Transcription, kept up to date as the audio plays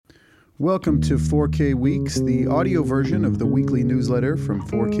Welcome to 4K Weeks, the audio version of the weekly newsletter from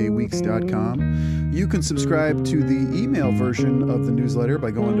 4kweeks.com. You can subscribe to the email version of the newsletter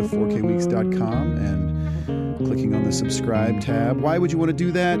by going to 4kweeks.com and clicking on the subscribe tab. Why would you want to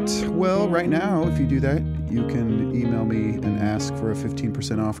do that? Well, right now, if you do that, you can email me and ask for a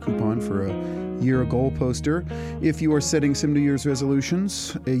 15% off coupon for a year goal poster. If you are setting some New Year's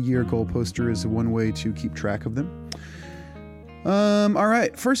resolutions, a year goal poster is one way to keep track of them. All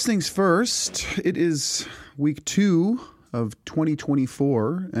right. First things first, it is week 2 of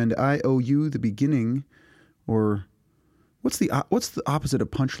 2024, and I owe you the beginning, or what's the opposite of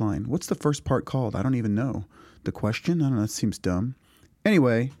punchline? What's the first part called? I don't even know. The question? I don't know. That seems dumb.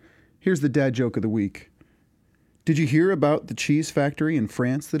 Anyway, here's the dad joke of the week. Did you hear about the cheese factory in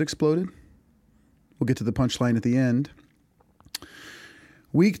France that exploded? We'll get to the punchline at the end.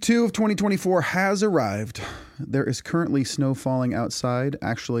 Week 2 of 2024 has arrived. There is currently snow falling outside.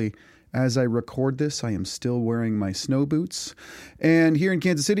 Actually, as I record this, I am still wearing my snow boots. And here in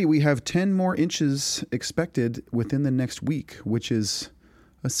Kansas City, we have 10 more inches expected within the next week, which is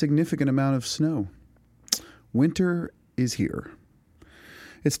a significant amount of snow. Winter is here.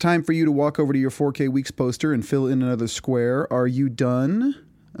 It's time for you to walk over to your 4K Weeks poster and fill in another square. Are you done?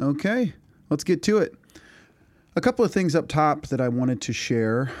 Okay, let's get to it. A couple of things up top that I wanted to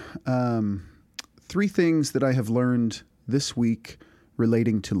share. 3 things that I have learned this week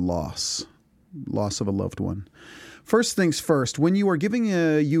relating to loss of a loved one. First things first, when you are giving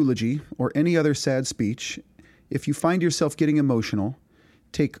a eulogy or any other sad speech, if you find yourself getting emotional,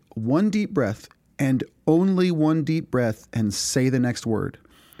 take one deep breath and only one deep breath and say the next word.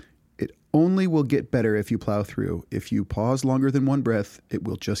 It only will get better if you plow through. If you pause longer than one breath, it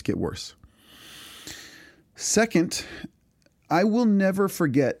will just get worse. Second, I will never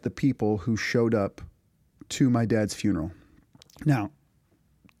forget the people who showed up to my dad's funeral. Now,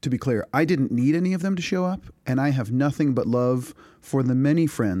 to be clear, I didn't need any of them to show up, and I have nothing but love for the many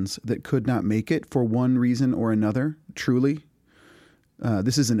friends that could not make it for one reason or another, truly.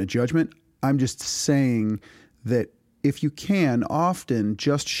 This isn't a judgment. I'm just saying that if you can, often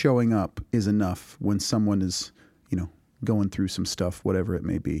just showing up is enough when someone is, going through some stuff, whatever it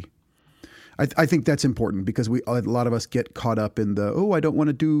may be. I think that's important because a lot of us get caught up in I don't want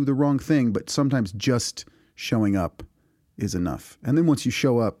to do the wrong thing, but sometimes just showing up is enough. And then once you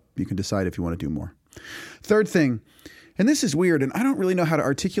show up, you can decide if you want to do more. Third thing, and this is weird, and I don't really know how to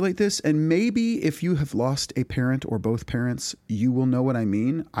articulate this, and maybe if you have lost a parent or both parents, you will know what I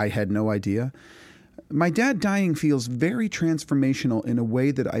mean. I had no idea. My dad dying feels very transformational in a way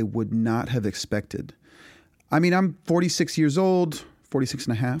that I would not have expected. I mean, I'm 46 years old, 46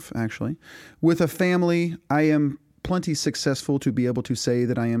 and a half, actually. With a family, I am plenty successful to be able to say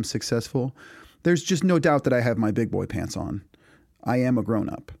that I am successful. There's just no doubt that I have my big boy pants on. I am a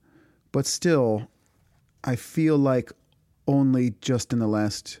grown-up. But still, I feel like only just in the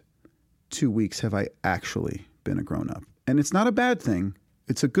last 2 weeks have I actually been a grown-up. And it's not a bad thing.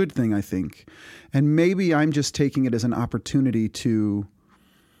 It's a good thing, I think. And maybe I'm just taking it as an opportunity to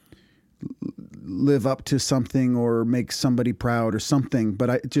live up to something or make somebody proud or something, but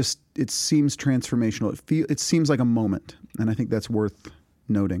it seems transformational. It seems like a moment, and I think that's worth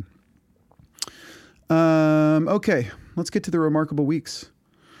noting. Okay, let's get to the remarkable weeks.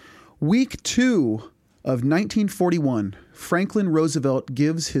 Week 2 of 1941, Franklin Roosevelt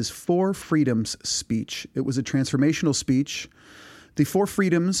gives his 4 freedoms speech. It was a transformational speech. The 4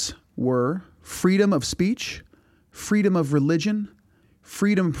 freedoms were freedom of speech, freedom of religion,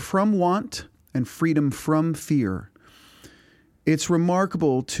 freedom from want, and freedom from fear. It's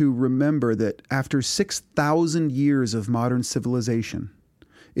remarkable to remember that after 6,000 years of modern civilization,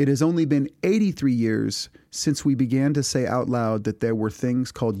 it has only been 83 years since we began to say out loud that there were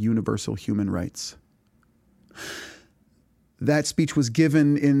things called universal human rights. That speech was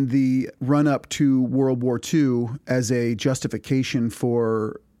given in the run-up to World War II as a justification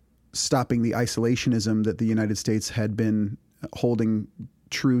for stopping the isolationism that the United States had been holding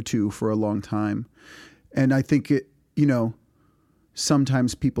true to for a long time. And I think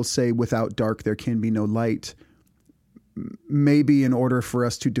sometimes people say without dark there can be no light. Maybe in order for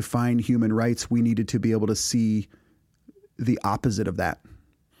us to define human rights, we needed to be able to see the opposite of that.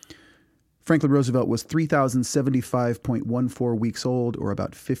 Franklin Roosevelt was 3,075.14 weeks old, or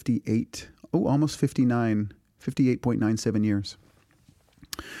about almost 59, 58.97 years.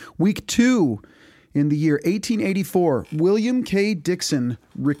 Week 2, in the year 1884, William K. Dixon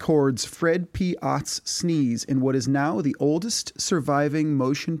records Fred P. Ott's sneeze in what is now the oldest surviving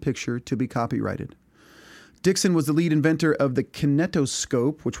motion picture to be copyrighted. Dixon was the lead inventor of the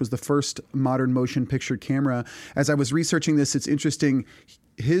kinetoscope, which was the first modern motion picture camera. As I was researching this, it's interesting.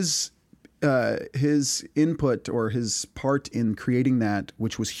 His his input or his part in creating that,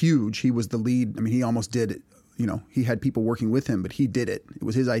 which was huge. He was the lead. I mean, he almost did it. You know, he had people working with him, but he did it. It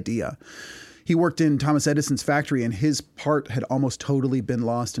was his idea. He worked in Thomas Edison's factory, and his part had almost totally been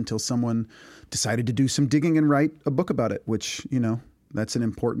lost until someone decided to do some digging and write a book about it, which, you know, that's an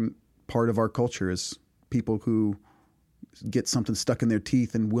important part of our culture, is people who get something stuck in their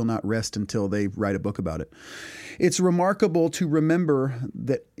teeth and will not rest until they write a book about it. It's remarkable to remember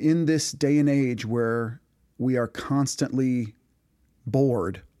that in this day and age where we are constantly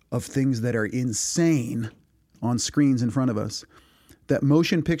bored of things that are insane on screens in front of us, that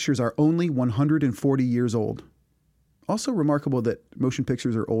motion pictures are only 140 years old. Also remarkable that motion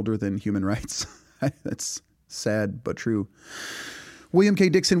pictures are older than human rights. That's sad, but true. William K.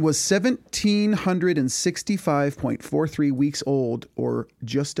 Dixon was 1,765.43 weeks old, or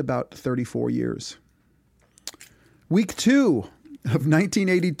just about 34 years. Week 2 of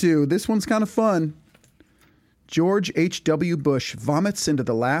 1982. This one's kind of fun. George H.W. Bush vomits into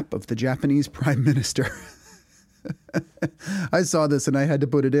the lap of the Japanese Prime Minister. I saw this and I had to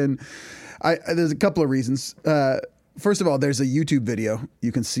put it in. There's a couple of reasons. First of all, there's a YouTube video.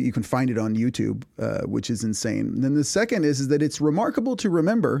 You can find it on YouTube, which is insane. And then the second is that it's remarkable to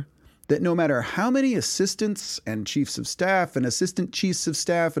remember that no matter how many assistants and chiefs of staff and assistant chiefs of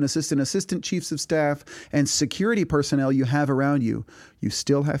staff and assistant chiefs of staff and security personnel you have around you, you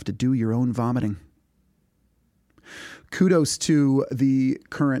still have to do your own vomiting. Kudos to the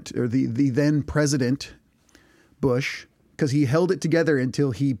current, or the then president, Bush, because he held it together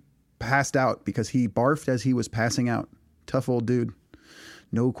until he passed out, because he barfed as he was passing out. Tough old dude.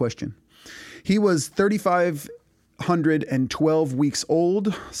 No question. He was 3,512 weeks old,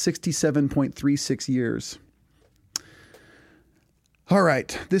 67.36 years. All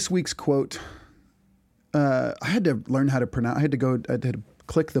right. This week's quote. I had to learn how to pronounce. I had to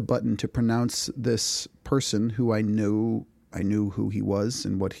click the button to pronounce this person who I knew who he was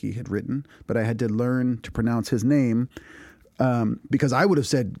and what he had written, but I had to learn to pronounce his name because I would have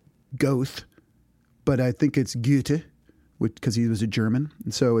said Goethe, but I think it's Goethe, because he was a German.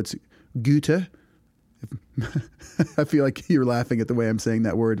 And so it's Goethe. I feel like you're laughing at the way I'm saying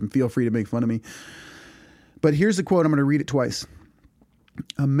that word, and feel free to make fun of me. But here's the quote. I'm going to read it twice.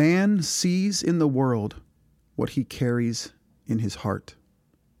 A man sees in the world what he carries in his heart.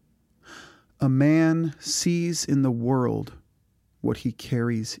 A man sees in the world what he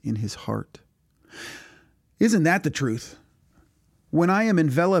carries in his heart. Isn't that the truth? When I am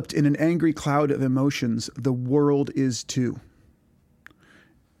enveloped in an angry cloud of emotions, the world is too.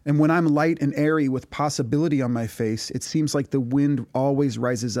 And when I'm light and airy with possibility on my face, it seems like the wind always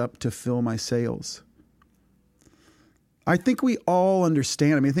rises up to fill my sails. I think we all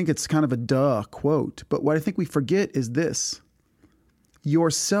understand. I mean, I think it's kind of a duh quote, but what I think we forget is this.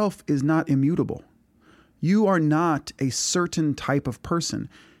 Yourself is not immutable. You are not a certain type of person.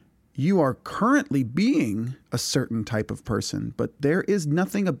 You are currently being a certain type of person, but there is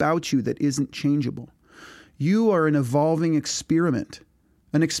nothing about you that isn't changeable. You are an evolving experiment,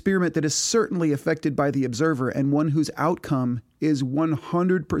 an experiment that is certainly affected by the observer and one whose outcome is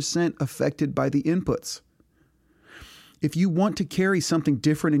 100% affected by the inputs. If you want to carry something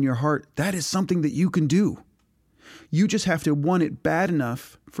different in your heart, that is something that you can do. You just have to want it bad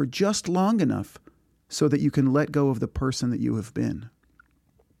enough for just long enough so that you can let go of the person that you have been.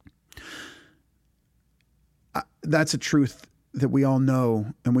 That's a truth that we all know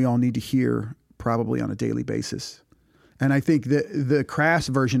and we all need to hear probably on a daily basis. And I think that the crass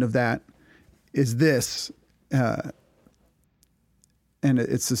version of that is this, and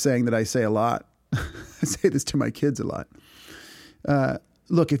it's the saying that I say a lot. I say this to my kids a lot.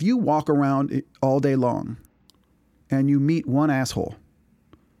 Look, if you walk around all day long and you meet one asshole,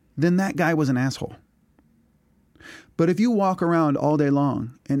 then that guy was an asshole. But if you walk around all day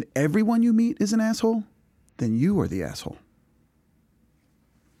long and everyone you meet is an asshole, then you are the asshole.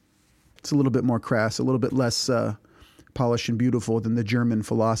 It's a little bit more crass, a little bit less polished and beautiful than the German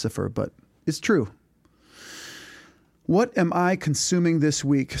philosopher, but it's true. What am I consuming this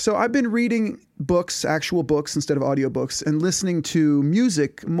week? So I've been reading books, actual books instead of audiobooks, and listening to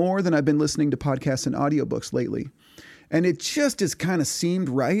music more than I've been listening to podcasts and audiobooks lately. And it just has kind of seemed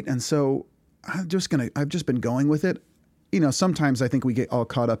right. And so I've just been going with it. You know, sometimes I think we get all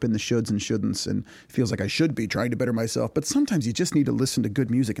caught up in the shoulds and shouldn'ts and it feels like I should be trying to better myself. But sometimes you just need to listen to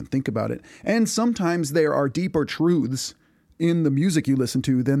good music and think about it. And sometimes there are deeper truths in the music you listen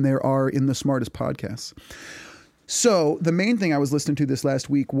to than there are in the smartest podcasts. So the main thing I was listening to this last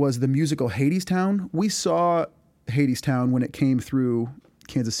week was the musical Hadestown. We saw Hadestown when it came through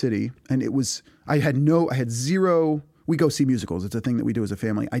Kansas City, and I had zero We go see musicals. It's a thing that we do as a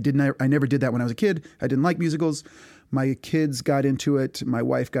family. I never did that when I was a kid. I didn't like musicals. My kids got into it. My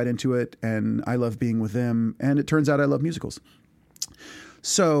wife got into it, and I love being with them. And it turns out I love musicals.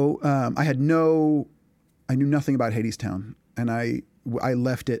 So I knew nothing about Hadestown, and I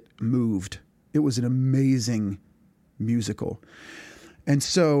left it moved. It was an amazing musical. And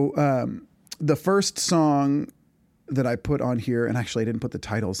so the first song that I put on here, and actually I didn't put the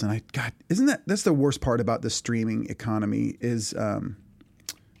titles, and that's the worst part about the streaming economy is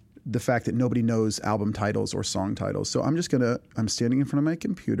the fact that nobody knows album titles or song titles. So I'm standing in front of my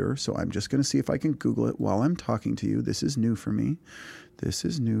computer, so I'm just going to see if I can Google it while I'm talking to you. This is new for me.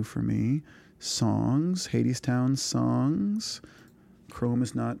 Songs, Hadestown songs. Chrome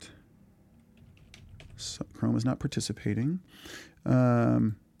is not participating.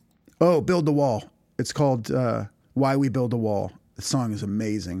 Build the Wall. It's called Why We Build a Wall. The song is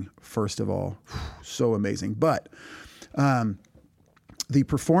amazing, first of all. So amazing. But the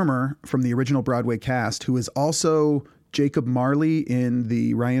performer from the original Broadway cast, who is also Jacob Marley in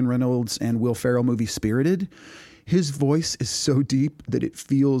the Ryan Reynolds and Will Ferrell movie Spirited, his voice is so deep that it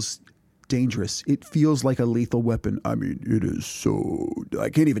feels dangerous. It feels like a lethal weapon. I mean, it is so... I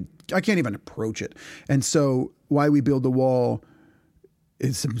can't even approach it. And so Why We Build the Wall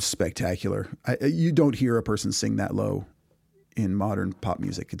is spectacular. You don't hear a person sing that low in modern pop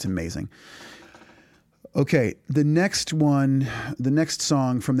music. It's amazing. Okay, the next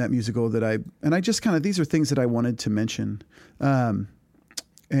song from that musical these are things that I wanted to mention.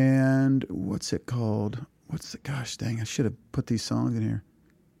 And what's it called? Gosh dang, I should have put these songs in here.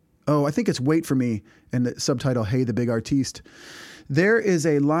 Oh, I think it's Wait For Me, and the subtitle, Hey the Big Artiste. There is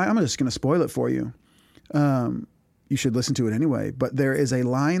a line, I'm just going to spoil it for you. You should listen to it anyway, but there is a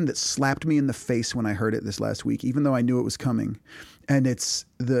line that slapped me in the face when I heard it this last week, even though I knew it was coming. And it's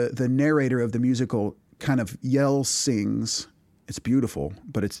the narrator of the musical kind of sings. It's beautiful,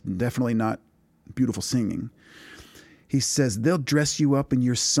 but it's definitely not beautiful singing. He says, they'll dress you up in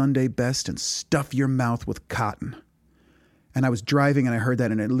your Sunday best and stuff your mouth with cotton. And I was driving and I heard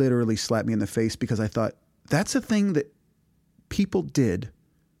that and it literally slapped me in the face because I thought, that's a thing that people did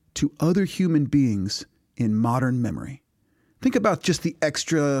to other human beings in modern memory. Think about just the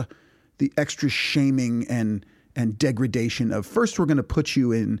extra shaming and degradation of first we're going to put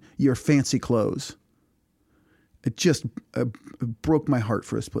you in your fancy clothes. It just broke my heart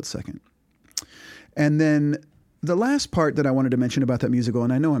for a split second. And then the last part that I wanted to mention about that musical,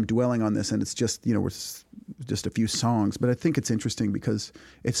 and I know I'm dwelling on this and it's just, it's just a few songs, but I think it's interesting because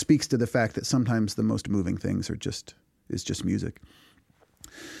it speaks to the fact that sometimes the most moving things is just music.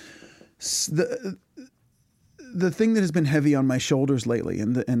 The thing that has been heavy on my shoulders lately,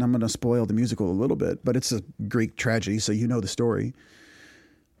 and I'm going to spoil the musical a little bit, but it's a Greek tragedy, so you know the story,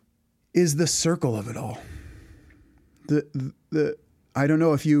 is the circle of it all. I don't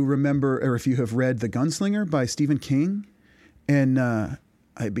know if you remember or if you have read The Gunslinger by Stephen King, and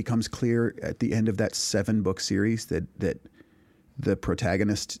it becomes clear at the end of that 7-book series that the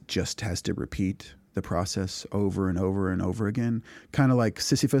protagonist just has to repeat the process over and over and over again, kind of like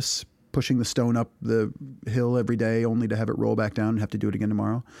Sisyphus pushing the stone up the hill every day only to have it roll back down and have to do it again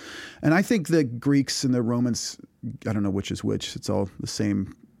tomorrow. And I think the Greeks and the Romans, I don't know which is which, it's all the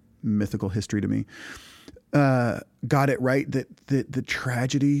same mythical history to me, got it right, that the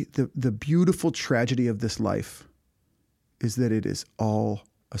tragedy, the beautiful tragedy of this life is that it is all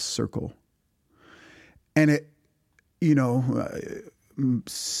a circle. And it,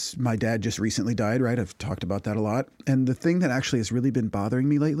 my dad just recently died, right? I've talked about that a lot. And the thing that actually has really been bothering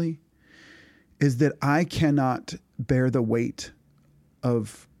me lately is that I cannot bear the weight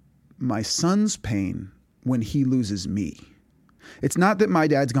of my son's pain when he loses me. It's not that my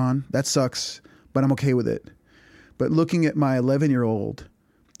dad's gone. That sucks, but I'm okay with it. But looking at my 11-year-old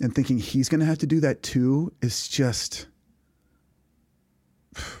and thinking he's going to have to do that too is just...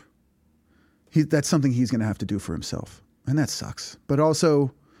 that's something he's going to have to do for himself. And that sucks. But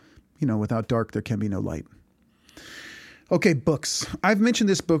also, without dark, there can be no light. Okay, books. I've mentioned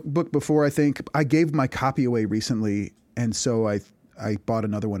this book before, I think. I gave my copy away recently, and so I bought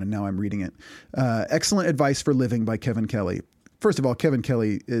another one, and now I'm reading it. Excellent Advice for Living by Kevin Kelly. First of all, Kevin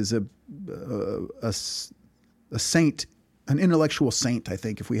Kelly is a saint, an intellectual saint, I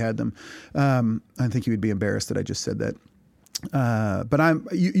think, if we had them. I think you would be embarrassed that I just said that. But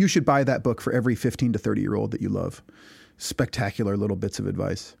you should buy that book for every 15 to 30-year-old that you love. Spectacular little bits of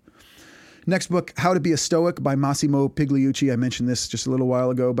advice. Next book, How to Be a Stoic by Massimo Pigliucci. I mentioned this just a little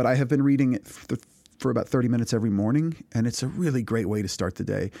while ago, but I have been reading it for about 30 minutes every morning, and it's a really great way to start the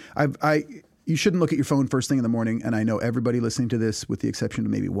day. you shouldn't look at your phone first thing in the morning. And I know everybody listening to this, with the exception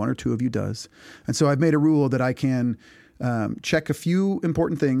of maybe one or two of you, does. And so I've made a rule that I can check a few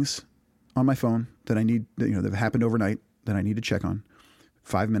important things on my phone that I need, that have happened overnight that I need to check on,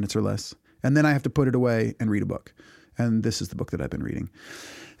 5 minutes or less. And then I have to put it away and read a book. And this is the book that I've been reading.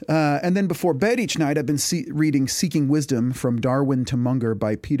 And then before bed each night, I've been reading Seeking Wisdom from Darwin to Munger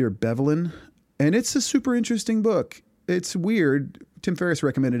by Peter Bevelin. And it's a super interesting book. It's weird. Tim Ferriss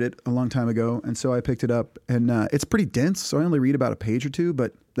recommended it a long time ago. And so I picked it up, and it's pretty dense. So I only read about a page or two,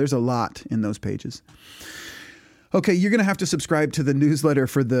 but there's a lot in those pages. Okay, you're going to have to subscribe to the newsletter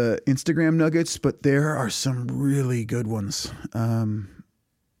for the Instagram nuggets, but there are some really good ones.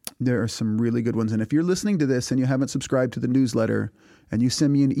 There are some really good ones. And if you're listening to this and you haven't subscribed to the newsletter and you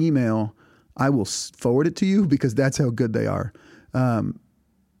send me an email, I will forward it to you, because that's how good they are.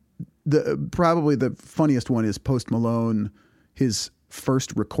 Probably the funniest one is Post Malone. His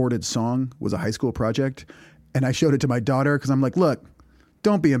first recorded song was a high school project. And I showed it to my daughter because I'm like, look,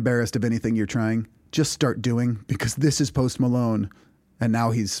 don't be embarrassed of anything you're trying. Just start doing, because this is Post Malone, and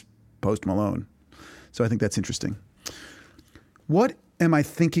now he's Post Malone. So I think that's interesting. What am I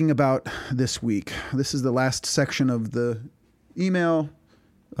thinking about this week? This is the last section of the email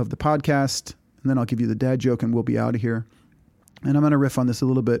of the podcast, and then I'll give you the dad joke and we'll be out of here. And I'm going to riff on this a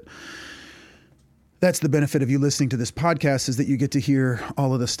little bit. That's the benefit of you listening to this podcast, is that you get to hear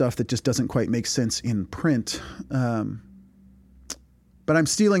all of the stuff that just doesn't quite make sense in print. But I'm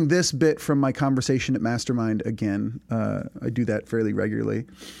stealing this bit from my conversation at Mastermind again. I do that fairly regularly.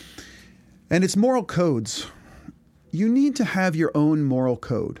 And it's moral codes. You need to have your own moral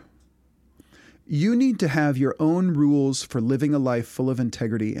code. You need to have your own rules for living a life full of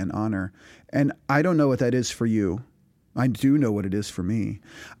integrity and honor. And I don't know what that is for you. I do know what it is for me.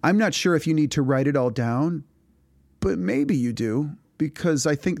 I'm not sure if you need to write it all down, but maybe you do. Because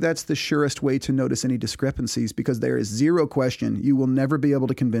I think that's the surest way to notice any discrepancies, because there is zero question you will never be able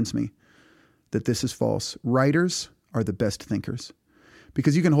to convince me that this is false. Writers are the best thinkers,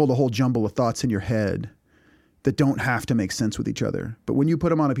 because you can hold a whole jumble of thoughts in your head that don't have to make sense with each other. But when you put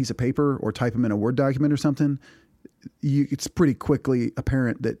them on a piece of paper or type them in a Word document or something, it's pretty quickly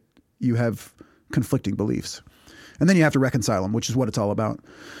apparent that you have conflicting beliefs. And then you have to reconcile them, which is what it's all about.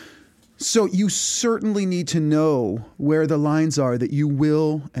 So you certainly need to know where the lines are that you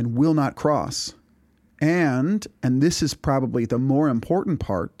will and will not cross. And this is probably the more important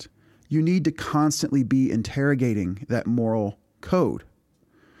part, you need to constantly be interrogating that moral code.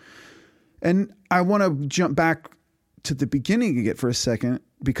 And I want to jump back to the beginning again for a second,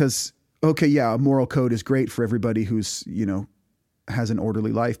 because, okay, yeah, a moral code is great for everybody who's, has an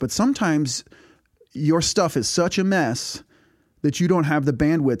orderly life. But sometimes your stuff is such a mess that you don't have the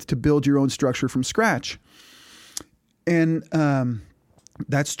bandwidth to build your own structure from scratch. And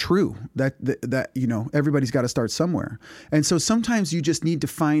that's true. That everybody's got to start somewhere. And so sometimes you just need to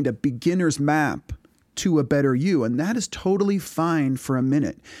find a beginner's map to a better you. And that is totally fine for a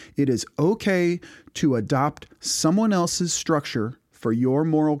minute. It is okay to adopt someone else's structure for your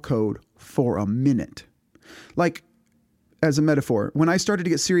moral code for a minute. Like, as a metaphor, when I started to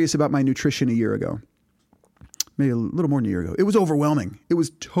get serious about my nutrition a year ago, maybe a little more than a year ago, it was overwhelming. It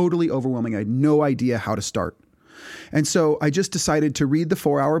was totally overwhelming. I had no idea how to start. And so I just decided to read The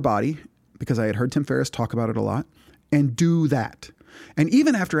 4-Hour Body, because I had heard Tim Ferriss talk about it a lot, and do that. And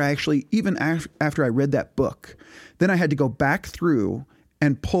even after I read that book, then I had to go back through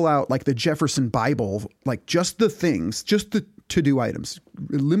and pull out like the Jefferson Bible, like just the things, just the to-do items,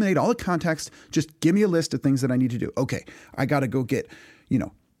 eliminate all the context. Just give me a list of things that I need to do. Okay, I got to go get,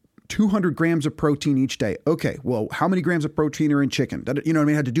 200 grams of protein each day. Okay, well, how many grams of protein are in chicken? You know what I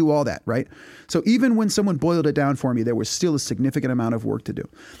mean? I had to do all that, right? So even when someone boiled it down for me, there was still a significant amount of work to do.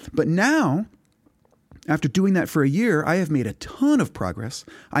 But now, after doing that for a year, I have made a ton of progress.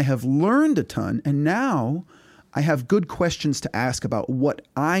 I have learned a ton, and now I have good questions to ask about what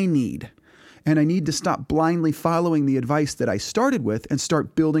I need. And I need to stop blindly following the advice that I started with and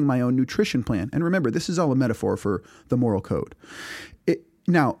start building my own nutrition plan. And remember, this is all a metaphor for the moral code.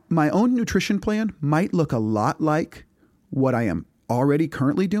 Now, my own nutrition plan might look a lot like what I am already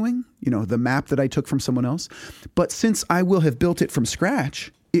currently doing, the map that I took from someone else. But since I will have built it from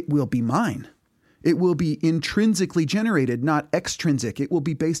scratch, it will be mine. It will be intrinsically generated, not extrinsic. It will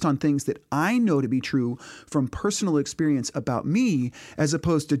be based on things that I know to be true from personal experience about me, as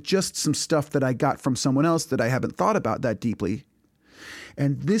opposed to just some stuff that I got from someone else that I haven't thought about that deeply.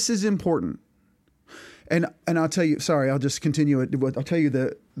 And this is important. And I'll tell you, sorry, I'll just continue it. I'll tell you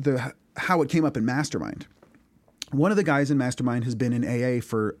the how it came up in Mastermind. One of the guys in Mastermind has been in AA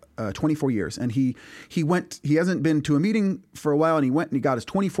for 24 years, and he hasn't been to a meeting for a while, and he went and he got his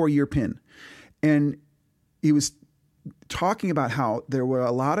 24-year pin. And he was talking about how there were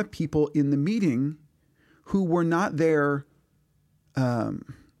a lot of people in the meeting who were not there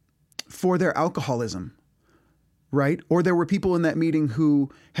for their alcoholism, right? Or there were people in that meeting who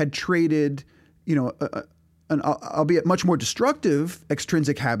had traded, an albeit much more destructive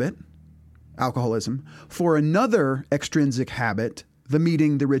extrinsic habit, alcoholism, for another extrinsic habit, the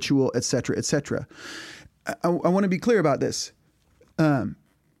meeting, the ritual, et cetera, et cetera. I want to be clear about this.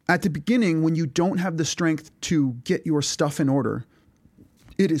 At the beginning, when you don't have the strength to get your stuff in order,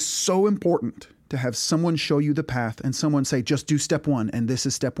 it is so important to have someone show you the path and someone say, just do step 1, and this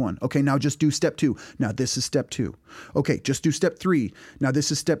is step 1. Okay, now just do step 2. Now this is step 2. Okay, just do step 3. Now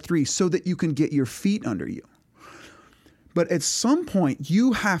this is step 3, so that you can get your feet under you. But at some point,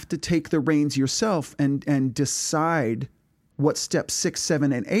 you have to take the reins yourself and decide what step 6,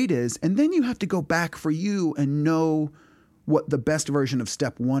 7, and 8 is. And then you have to go back for you and know what the best version of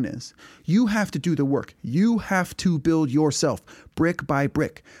step 1 is. You have to do the work. You have to build yourself brick by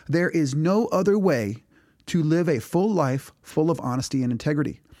brick. There is no other way to live a full life full of honesty and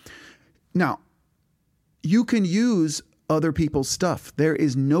integrity. Now, you can use other people's stuff. There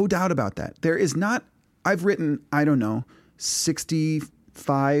is no doubt about that. There is not, I've written,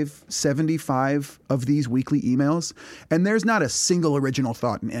 65, 75 of these weekly emails, and there's not a single original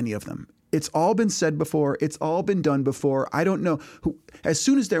thought in any of them. It's all been said before. It's all been done before. I don't know who. As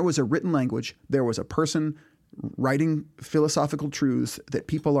soon as there was a written language, there was a person writing philosophical truths that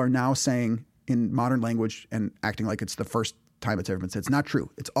people are now saying in modern language and acting like it's the first time it's ever been said. It's not true.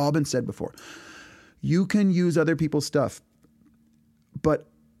 It's all been said before. You can use other people's stuff, but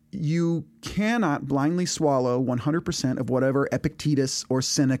you cannot blindly swallow 100% of whatever Epictetus or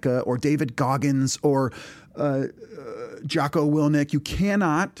Seneca or David Goggins or Jocko Willink. You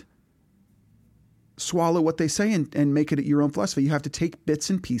cannot swallow what they say and make it your own philosophy. You have to take bits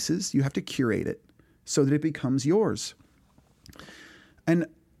and pieces. You have to curate it so that it becomes yours. And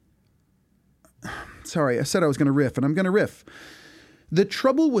sorry, I said I was going to riff, and I'm going to riff. The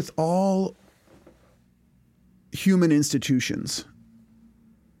trouble with all human institutions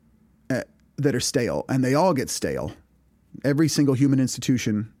that are stale, and they all get stale. Every single human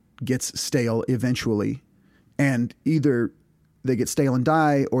institution gets stale eventually, and either they get stale and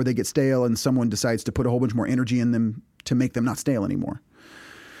die, or they get stale and someone decides to put a whole bunch more energy in them to make them not stale anymore.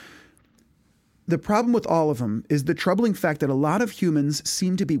 The problem with all of them is the troubling fact that a lot of humans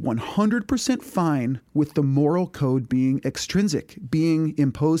seem to be 100% fine with the moral code being extrinsic, being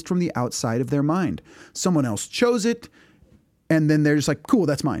imposed from the outside of their mind. Someone else chose it, and then they're just like, cool,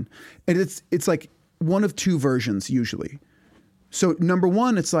 that's mine. And it's like one of two versions usually. So number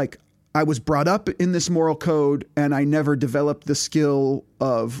one, it's like, I was brought up in this moral code and I never developed the skill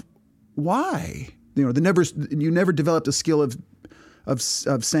of why. You never developed a skill of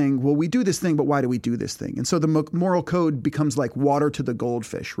saying, well, we do this thing, but why do we do this thing? And so the moral code becomes like water to the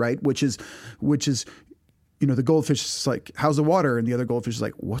goldfish, right? Which is, the goldfish is like, how's the water? And the other goldfish is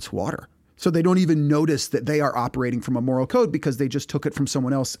like, what's water? So they don't even notice that they are operating from a moral code because they just took it from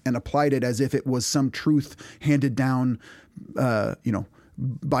someone else and applied it as if it was some truth handed down,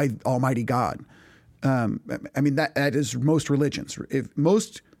 by Almighty God. That is most religions. If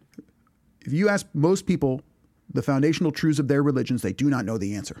you ask most people the foundational truths of their religions, they do not know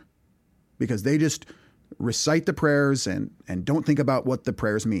the answer because they just recite the prayers and don't think about what the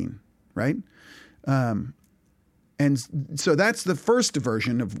prayers mean, right? And so that's the first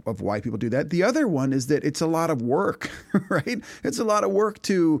version of why people do that. The other one is that it's a lot of work, right? It's a lot of work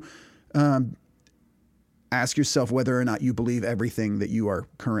to ask yourself whether or not you believe everything that you are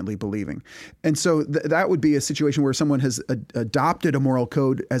currently believing. And so that would be a situation where someone has adopted a moral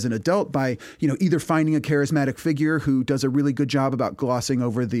code as an adult by, either finding a charismatic figure who does a really good job about glossing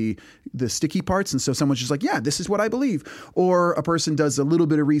over the sticky parts. And so someone's just like, yeah, this is what I believe. Or a person does a little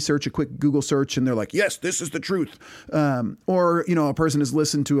bit of research, a quick Google search, and they're like, yes, this is the truth. Or a person has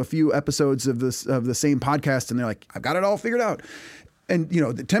listened to a few episodes of the same podcast and they're like, I've got it all figured out. And,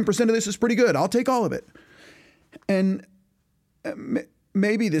 the 10% of this is pretty good. I'll take all of it. And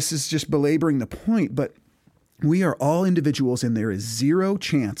maybe this is just belaboring the point, but we are all individuals and there is zero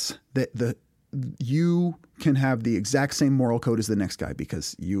chance that you can have the exact same moral code as the next guy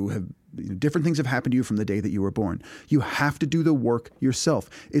because you have different things have happened to you from the day that you were born. You have to do the work yourself.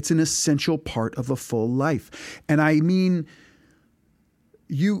 It's an essential part of a full life. And I mean,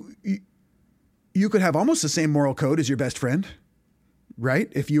 you could have almost the same moral code as your best friend.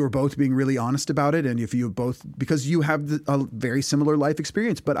 right? If you are both being really honest about it, and if you both, because you have a very similar life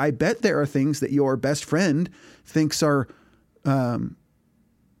experience, but I bet there are things that your best friend thinks are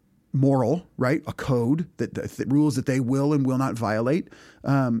moral, right? A code that rules that they will and will not violate,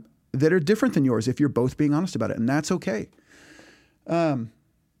 that are different than yours if you're both being honest about it. And that's okay.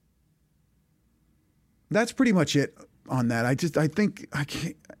 That's pretty much it on that.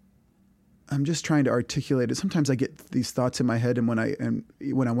 I'm just trying to articulate it. Sometimes I get these thoughts in my head, and when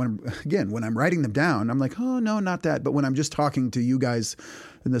I'm writing them down, I'm like, oh no, not that. But when I'm just talking to you guys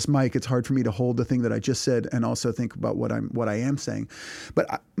in this mic, it's hard for me to hold the thing that I just said and also think about what I am saying.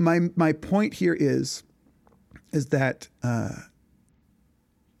 But my point here is that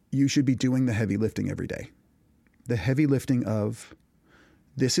you should be doing the heavy lifting every day. The heavy lifting of,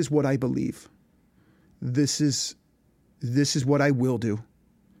 this is what I believe. This is what I will do.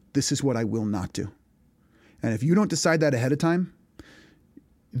 This is what I will not do. And if you don't decide that ahead of time,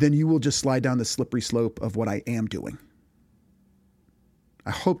 then you will just slide down the slippery slope of what I am doing.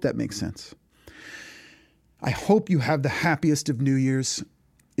 I hope that makes sense. I hope you have the happiest of New Year's.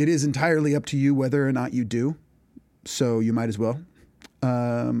 It is entirely up to you whether or not you do, so you might as well.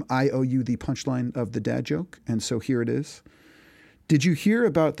 I owe you the punchline of the dad joke, and so here it is. Did you hear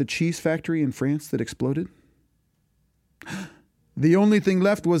about the cheese factory in France that exploded? The only thing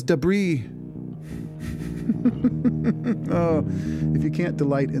left was debris. Oh, if you can't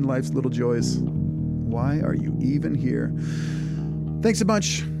delight in life's little joys, why are you even here? Thanks a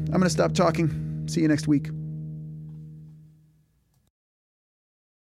bunch. I'm going to stop talking. See you next week.